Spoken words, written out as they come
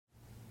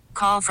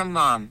call from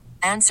mom.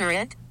 Answer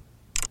it.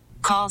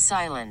 Call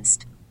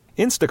silenced.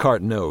 Instacart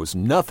knows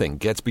nothing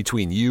gets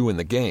between you and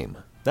the game.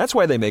 That's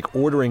why they make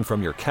ordering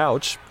from your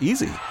couch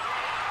easy.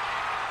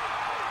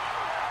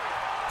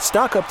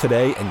 Stock up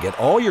today and get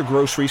all your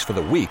groceries for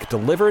the week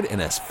delivered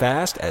in as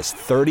fast as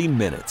 30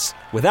 minutes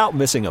without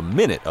missing a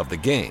minute of the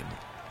game.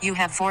 You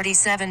have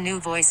 47 new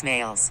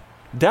voicemails.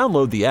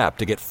 Download the app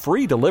to get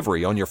free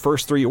delivery on your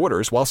first 3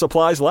 orders while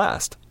supplies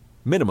last.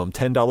 Minimum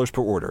 $10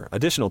 per order.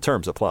 Additional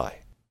terms apply.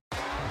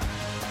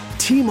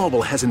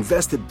 T-Mobile has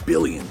invested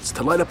billions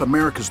to light up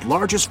America's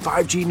largest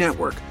 5G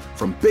network,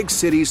 from big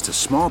cities to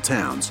small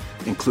towns,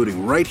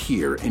 including right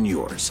here in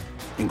yours.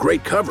 And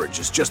great coverage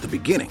is just the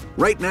beginning.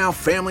 Right now,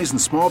 families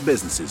and small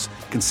businesses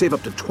can save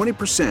up to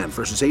 20%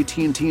 versus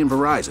AT&T and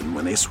Verizon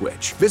when they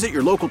switch. Visit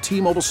your local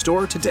T-Mobile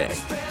store today.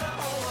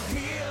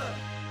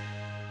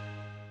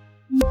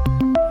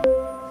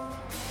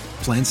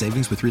 Plan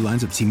savings with 3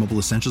 lines of T-Mobile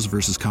Essentials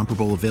versus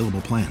comparable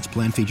available plans.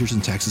 Plan features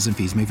and taxes and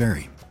fees may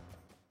vary.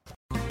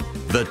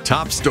 The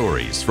top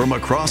stories from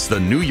across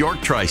the New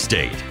York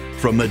tri-state.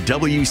 From the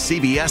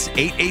WCBS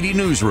 880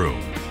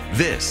 newsroom,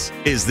 this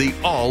is the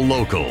All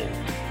Local.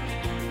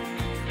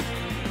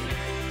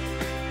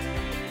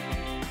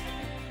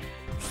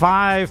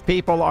 5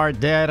 people are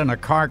dead in a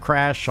car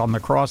crash on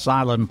the Cross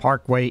Island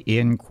Parkway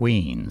in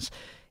Queens.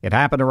 It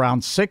happened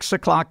around 6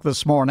 o'clock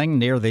this morning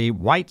near the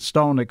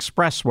Whitestone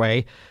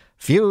Expressway.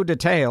 Few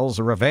details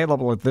are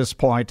available at this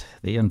point.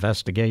 The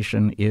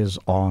investigation is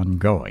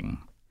ongoing.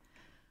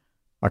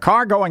 A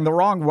car going the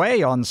wrong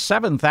way on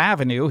 7th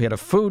Avenue hit a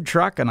food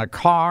truck and a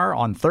car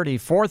on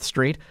 34th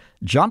Street,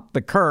 jumped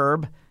the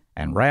curb,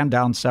 and ran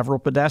down several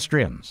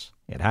pedestrians.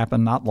 It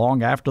happened not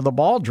long after the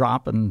ball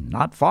drop and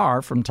not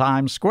far from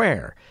Times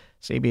Square.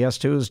 CBS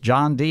 2's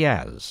John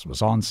Diaz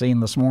was on scene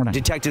this morning.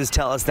 Detectives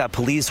tell us that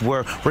police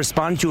were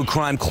responding to a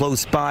crime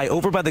close by,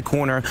 over by the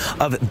corner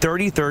of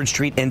 33rd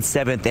Street and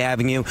 7th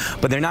Avenue,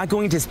 but they're not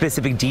going into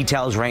specific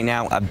details right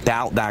now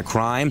about that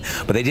crime.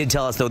 But they did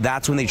tell us, though,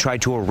 that's when they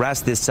tried to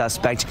arrest this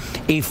suspect,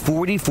 a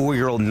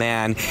 44-year-old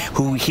man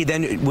who he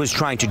then was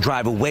trying to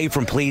drive away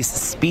from police,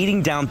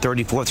 speeding down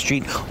 34th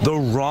Street the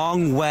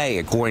wrong way,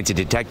 according to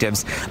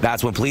detectives.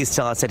 That's when police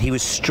tell us that he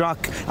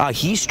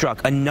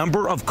struck a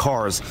number of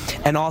cars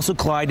and also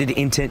collided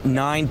into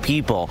 9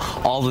 people.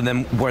 All of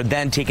them were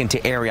then taken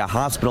to area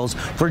hospitals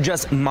for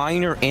just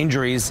minor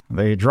injuries.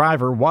 The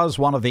driver was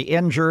one of the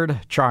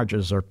injured.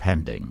 Charges are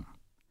pending.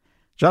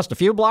 Just a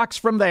few blocks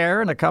from there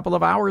and a couple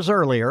of hours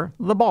earlier,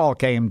 the ball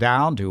came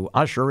down to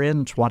usher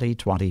in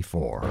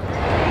 2024.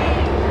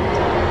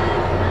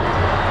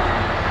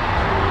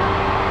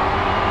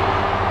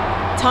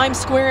 Times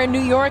Square in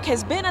New York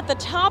has been at the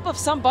top of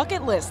some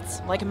bucket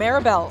lists, like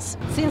Maribel's.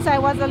 Since I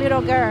was a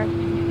little girl,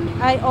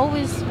 I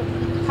always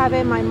have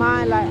in my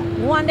mind, like,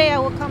 one day I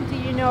will come to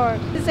New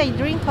York. It's a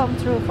dream come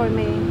true for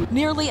me.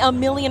 Nearly 1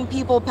 million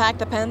people packed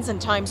the pens in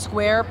Times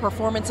Square.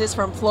 Performances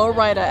from Flo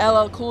Rida,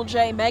 LL Cool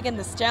J, Megan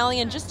Thee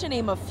Stallion, just to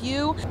name a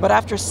few. But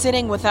after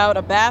sitting without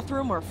a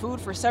bathroom or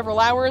food for several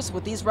hours,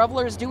 would these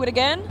revelers do it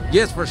again?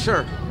 Yes, for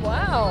sure.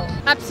 Wow.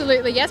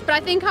 Absolutely, yes. But I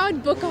think I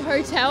would book a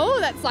hotel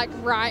that's like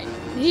right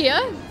here,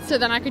 so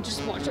then I could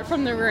just watch it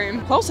from the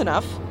room. Close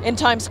enough. In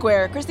Times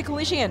Square, Christy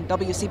Kalishian,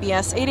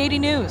 WCBS 880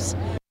 News.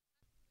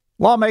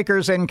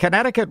 Lawmakers in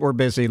Connecticut were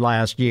busy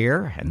last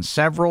year, and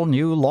several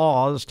new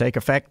laws take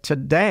effect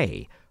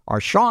today.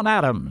 Our Sean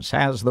Adams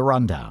has the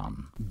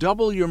rundown.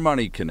 Double your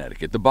money,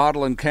 Connecticut. The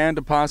bottle and can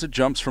deposit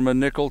jumps from a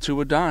nickel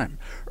to a dime.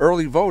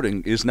 Early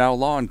voting is now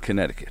law in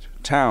Connecticut.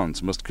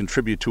 Towns must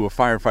contribute to a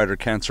firefighter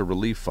cancer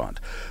relief fund.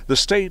 The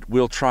state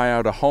will try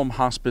out a home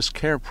hospice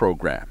care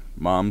program.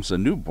 Moms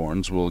and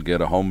newborns will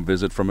get a home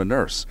visit from a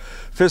nurse.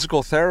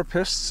 Physical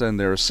therapists and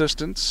their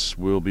assistants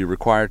will be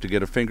required to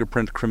get a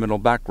fingerprint criminal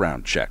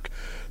background check.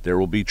 There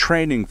will be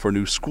training for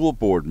new school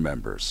board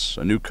members.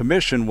 A new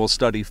commission will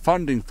study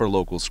funding for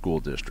local school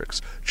districts,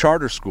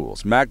 charter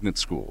schools, magnet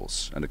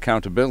schools, and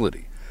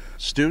accountability.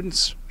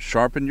 Students,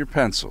 sharpen your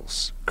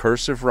pencils.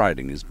 Cursive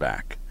writing is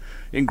back.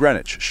 In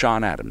Greenwich,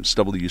 Sean Adams,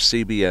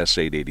 WCBS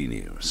 880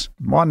 News.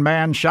 One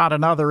man shot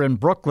another in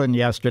Brooklyn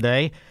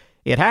yesterday.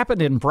 It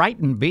happened in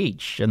Brighton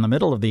Beach in the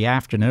middle of the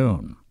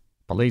afternoon.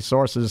 Police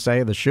sources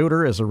say the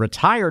shooter is a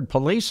retired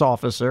police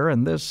officer,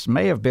 and this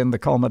may have been the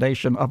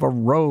culmination of a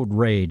road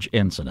rage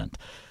incident.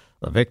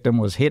 The victim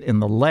was hit in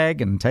the leg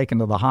and taken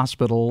to the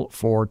hospital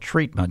for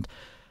treatment.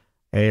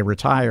 The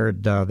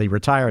retired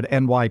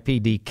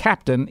NYPD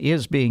captain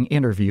is being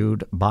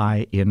interviewed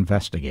by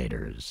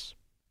investigators.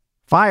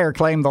 Fire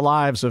claimed the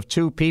lives of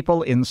 2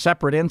 people in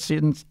separate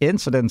incidents,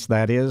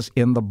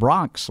 in the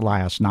Bronx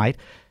last night.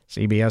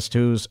 CBS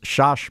 2's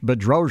Shash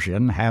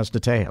Bedrosian has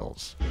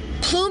details.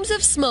 Plumes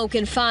of smoke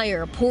and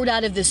fire poured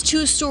out of this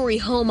 2-story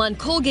home on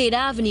Colgate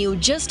Avenue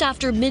just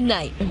after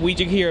midnight. We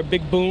did hear a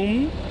big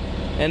boom,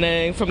 and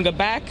then from the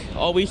back,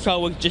 all we saw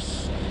was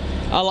just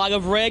a lot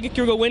of red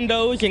through the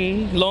windows,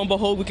 and lo and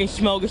behold, we can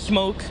smell the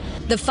smoke.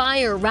 The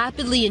fire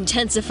rapidly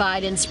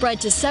intensified and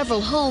spread to several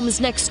homes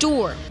next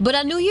door. But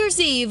on New Year's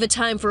Eve, a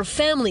time for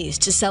families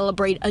to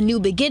celebrate a new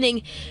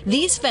beginning,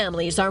 these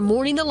families are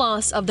mourning the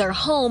loss of their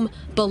home,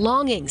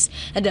 belongings,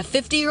 and a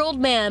 50-year-old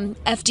man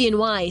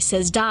FDNY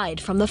says died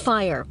from the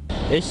fire.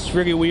 It's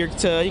really weird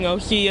to,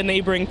 see a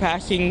neighboring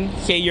passing,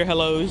 say your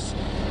hellos,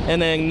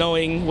 and then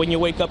knowing when you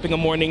wake up in the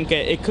morning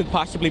that it could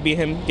possibly be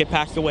him get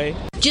passed away.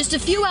 Just a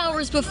few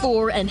hours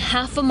before and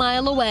half a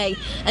mile away,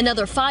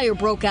 another fire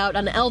broke out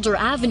on Elder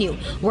Avenue,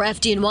 where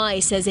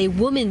FDNY says a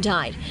woman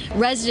died.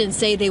 Residents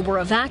say they were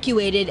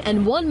evacuated,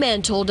 and one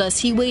man told us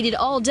he waited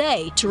all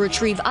day to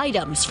retrieve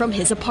items from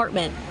his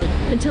apartment.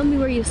 And tell me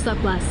where you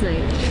slept last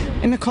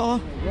night. In the car.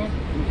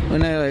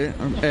 When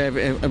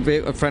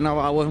a friend of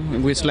ours,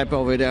 we slept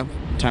over there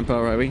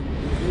temporarily.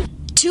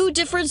 Two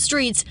different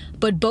streets,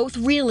 but both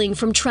reeling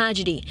from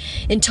tragedy.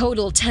 In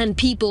total, 10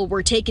 people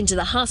were taken to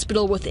the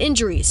hospital with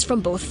injuries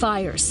from both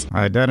fires.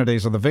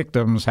 Identities of the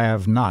victims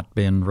have not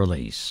been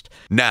released.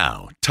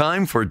 Now,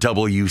 time for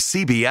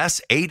WCBS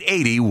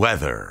 880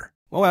 weather.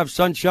 We'll have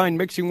sunshine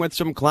mixing with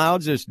some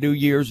clouds this New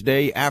Year's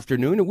Day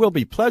afternoon. It will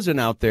be pleasant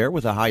out there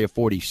with a high of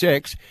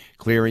 46.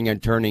 Clearing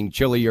and turning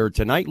chillier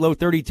tonight. Low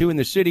 32 in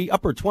the city,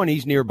 upper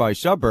 20s nearby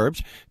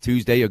suburbs.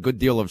 Tuesday, a good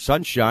deal of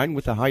sunshine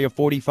with a high of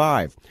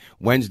 45.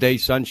 Wednesday,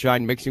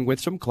 sunshine mixing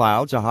with some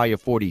clouds, a high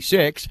of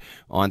 46.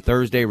 On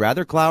Thursday,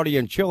 rather cloudy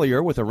and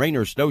chillier with a rain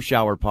or snow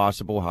shower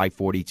possible, high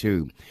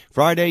 42.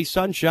 Friday,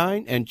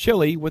 sunshine and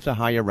chilly with a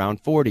high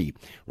around 40.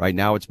 Right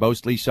now, it's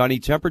mostly sunny.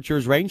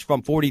 Temperatures range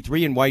from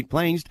 43 in White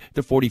Plains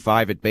to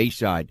 45 at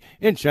Bayside.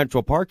 In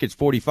Central Park, it's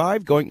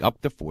 45 going up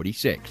to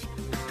 46.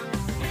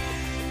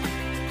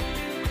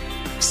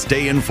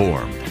 Stay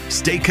informed.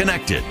 Stay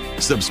connected.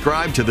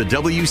 Subscribe to the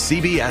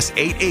WCBS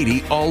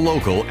 880 All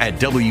Local at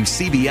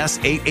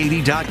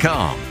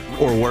WCBS880.com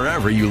or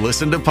wherever you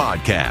listen to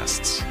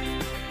podcasts.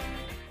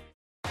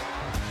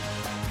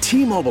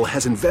 T-Mobile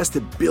has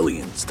invested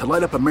billions to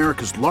light up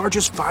America's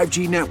largest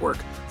 5G network,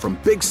 from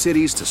big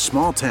cities to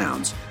small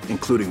towns,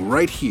 including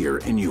right here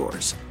in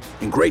yours.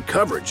 And great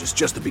coverage is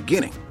just the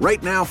beginning.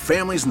 Right now,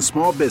 families and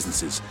small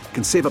businesses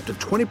can save up to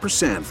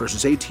 20%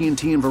 versus AT&T and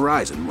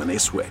Verizon when they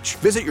switch.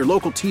 Visit your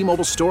local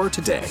T-Mobile store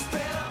today.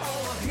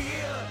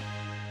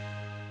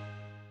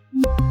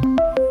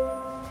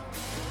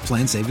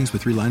 Plan savings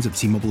with 3 lines of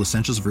T-Mobile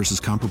Essentials versus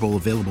comparable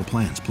available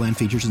plans. Plan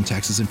features and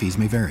taxes and fees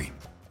may vary.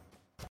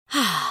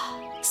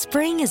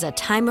 Spring is a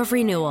time of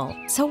renewal,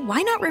 so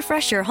why not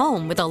refresh your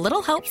home with a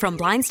little help from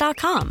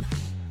Blinds.com?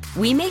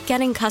 We make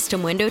getting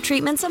custom window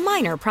treatments a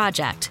minor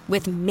project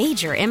with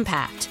major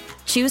impact.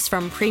 Choose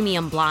from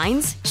premium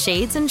blinds,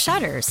 shades, and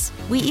shutters.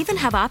 We even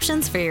have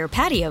options for your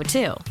patio,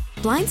 too.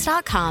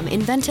 Blinds.com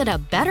invented a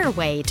better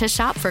way to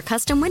shop for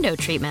custom window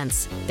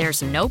treatments.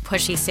 There's no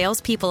pushy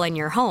salespeople in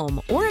your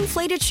home or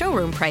inflated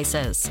showroom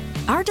prices.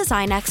 Our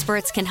design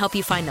experts can help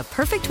you find the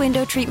perfect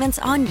window treatments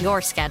on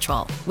your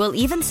schedule. We'll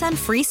even send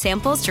free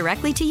samples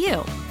directly to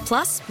you.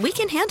 Plus, we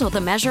can handle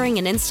the measuring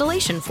and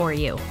installation for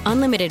you.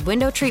 Unlimited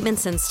window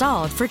treatments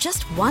installed for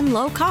just one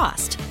low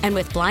cost. And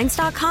with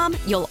Blinds.com,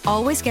 you'll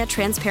always get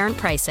transparent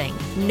pricing.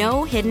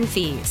 No hidden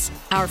fees.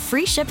 Our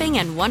free shipping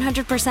and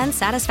 100%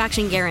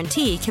 satisfaction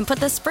guarantee can put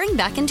the spring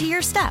back into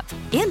your step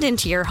and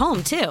into your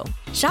home, too.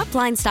 Shop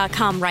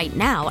Blinds.com right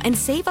now and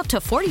save up to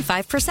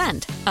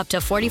 45%. Up to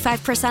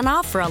 45%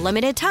 off for a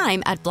limited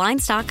time at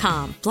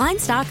Blinds.com.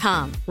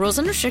 Blinds.com. Rules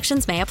and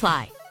restrictions may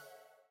apply.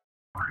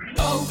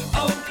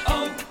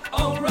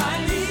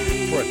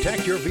 O'Reilly.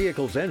 Protect your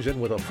vehicle's engine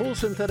with a full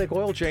synthetic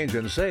oil change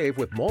and save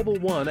with Mobil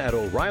 1 at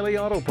O'Reilly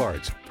Auto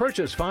Parts.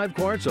 Purchase 5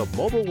 quarts of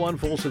Mobil 1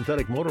 full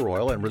synthetic motor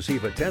oil and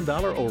receive a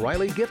 $10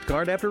 O'Reilly gift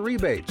card after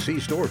rebate. See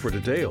store for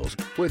details.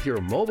 With your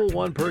Mobil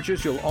 1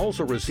 purchase, you'll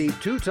also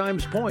receive 2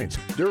 times points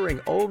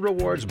during O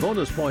Rewards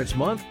Bonus Points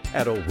Month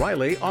at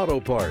O'Reilly Auto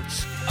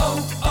Parts.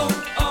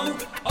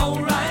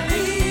 O'Reilly.